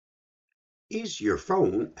Is your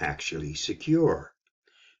phone actually secure?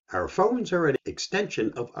 Our phones are an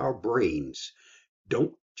extension of our brains.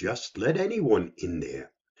 Don't just let anyone in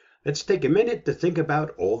there. Let's take a minute to think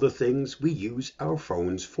about all the things we use our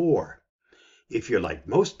phones for. If you're like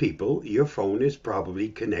most people, your phone is probably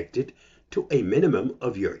connected to a minimum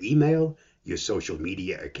of your email, your social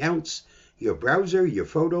media accounts, your browser, your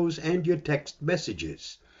photos, and your text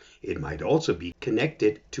messages. It might also be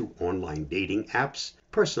connected to online dating apps,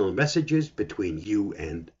 personal messages between you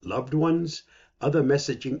and loved ones, other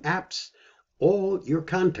messaging apps, all your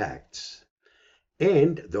contacts.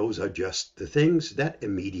 And those are just the things that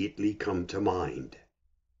immediately come to mind.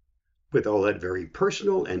 With all that very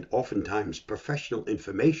personal and oftentimes professional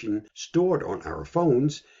information stored on our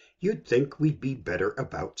phones, you'd think we'd be better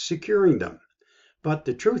about securing them. But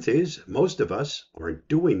the truth is, most of us aren't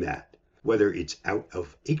doing that. Whether it's out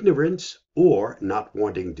of ignorance or not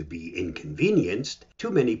wanting to be inconvenienced,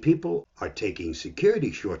 too many people are taking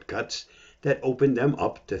security shortcuts that open them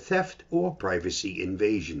up to theft or privacy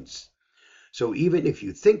invasions. So even if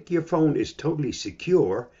you think your phone is totally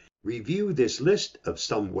secure, review this list of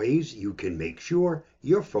some ways you can make sure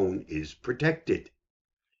your phone is protected.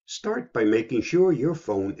 Start by making sure your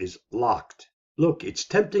phone is locked. Look, it's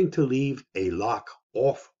tempting to leave a lock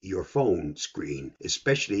off your phone screen,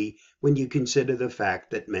 especially when you consider the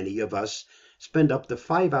fact that many of us spend up to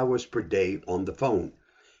 5 hours per day on the phone.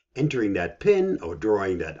 Entering that PIN or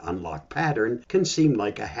drawing that unlock pattern can seem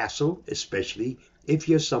like a hassle, especially if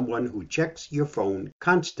you're someone who checks your phone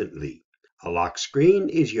constantly. A lock screen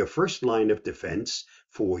is your first line of defense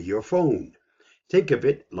for your phone. Think of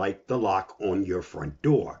it like the lock on your front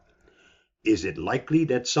door. Is it likely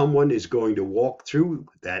that someone is going to walk through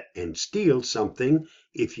that and steal something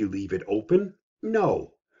if you leave it open?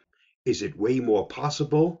 No. Is it way more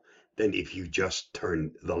possible than if you just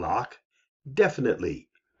turn the lock? Definitely.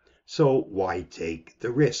 So why take the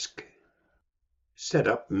risk? Set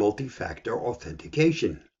up multi-factor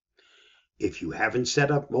authentication. If you haven't set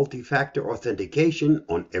up multi-factor authentication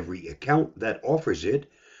on every account that offers it,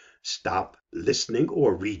 stop listening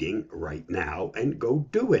or reading right now and go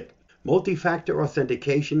do it. Multi-factor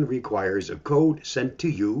authentication requires a code sent to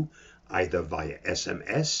you either via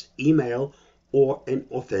SMS, email, or an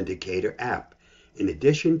authenticator app, in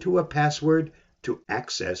addition to a password to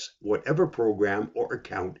access whatever program or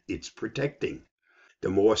account it's protecting. The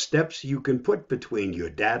more steps you can put between your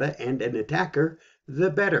data and an attacker, the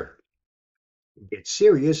better. Get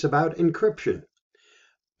serious about encryption.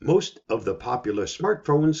 Most of the popular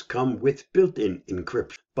smartphones come with built-in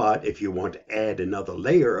encryption, but if you want to add another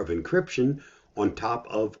layer of encryption on top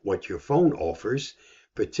of what your phone offers,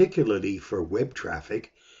 particularly for web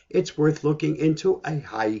traffic, it's worth looking into a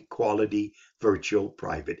high-quality virtual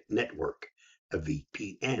private network, a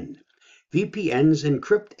VPN. VPNs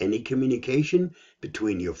encrypt any communication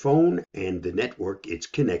between your phone and the network it's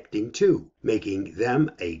connecting to, making them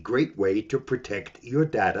a great way to protect your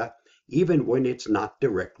data even when it's not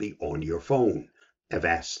directly on your phone.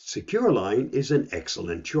 Avast SecureLine is an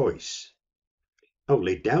excellent choice.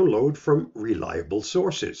 Only download from reliable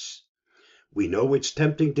sources. We know it's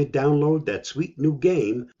tempting to download that sweet new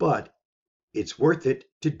game, but it's worth it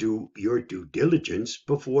to do your due diligence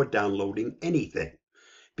before downloading anything,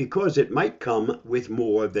 because it might come with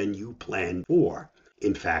more than you planned for.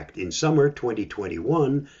 In fact, in summer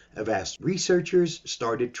 2021, Avast researchers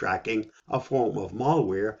started tracking a form of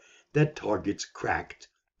malware that targets cracked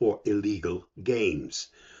or illegal games,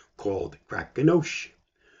 called Crackanosh.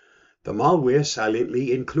 The malware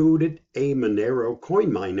silently included a Monero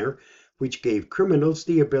coin miner, which gave criminals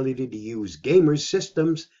the ability to use gamers'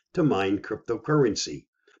 systems to mine cryptocurrency.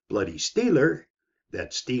 Bloody Stealer,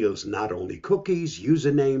 that steals not only cookies,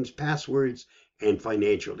 usernames, passwords, and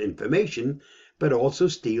financial information, but also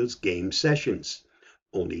steals game sessions.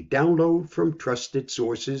 Only download from trusted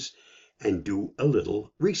sources and do a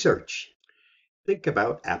little research. Think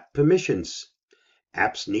about app permissions.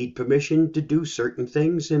 Apps need permission to do certain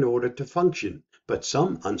things in order to function, but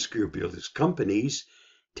some unscrupulous companies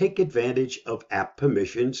take advantage of app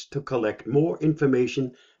permissions to collect more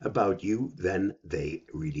information about you than they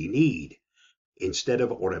really need. Instead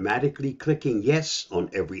of automatically clicking yes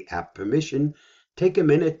on every app permission, take a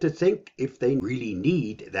minute to think if they really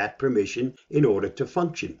need that permission in order to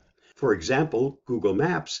function. For example, Google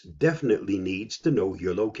Maps definitely needs to know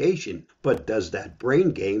your location, but does that brain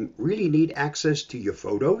game really need access to your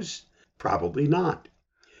photos? Probably not.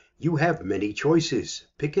 You have many choices.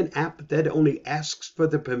 Pick an app that only asks for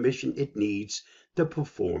the permission it needs to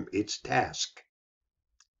perform its task.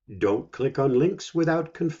 Don't click on links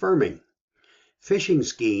without confirming. Phishing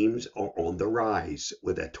schemes are on the rise,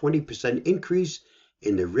 with a 20% increase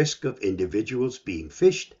in the risk of individuals being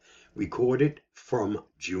phished recorded from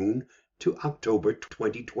June to October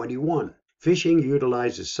 2021. Phishing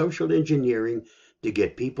utilizes social engineering to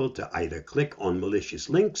get people to either click on malicious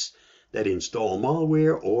links that install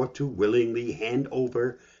malware or to willingly hand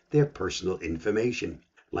over their personal information,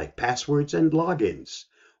 like passwords and logins.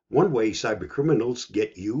 One way cybercriminals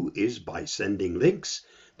get you is by sending links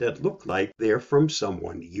that look like they're from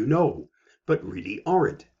someone you know, but really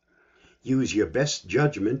aren't. Use your best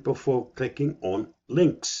judgment before clicking on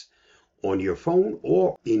links on your phone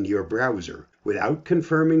or in your browser without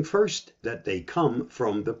confirming first that they come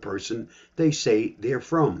from the person they say they're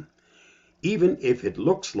from. Even if it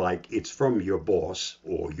looks like it's from your boss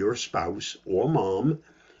or your spouse or mom,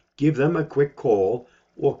 give them a quick call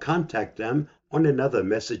or contact them on another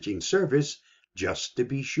messaging service just to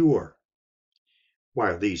be sure.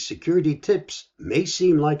 While these security tips may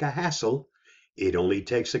seem like a hassle, it only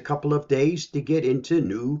takes a couple of days to get into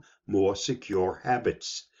new, more secure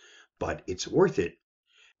habits. But it's worth it.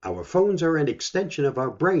 Our phones are an extension of our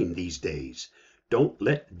brain these days. Don't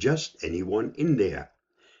let just anyone in there.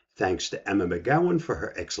 Thanks to Emma McGowan for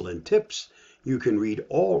her excellent tips. You can read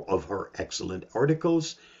all of her excellent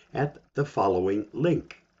articles at the following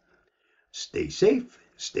link. Stay safe,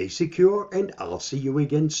 stay secure, and I'll see you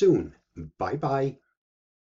again soon. Bye-bye.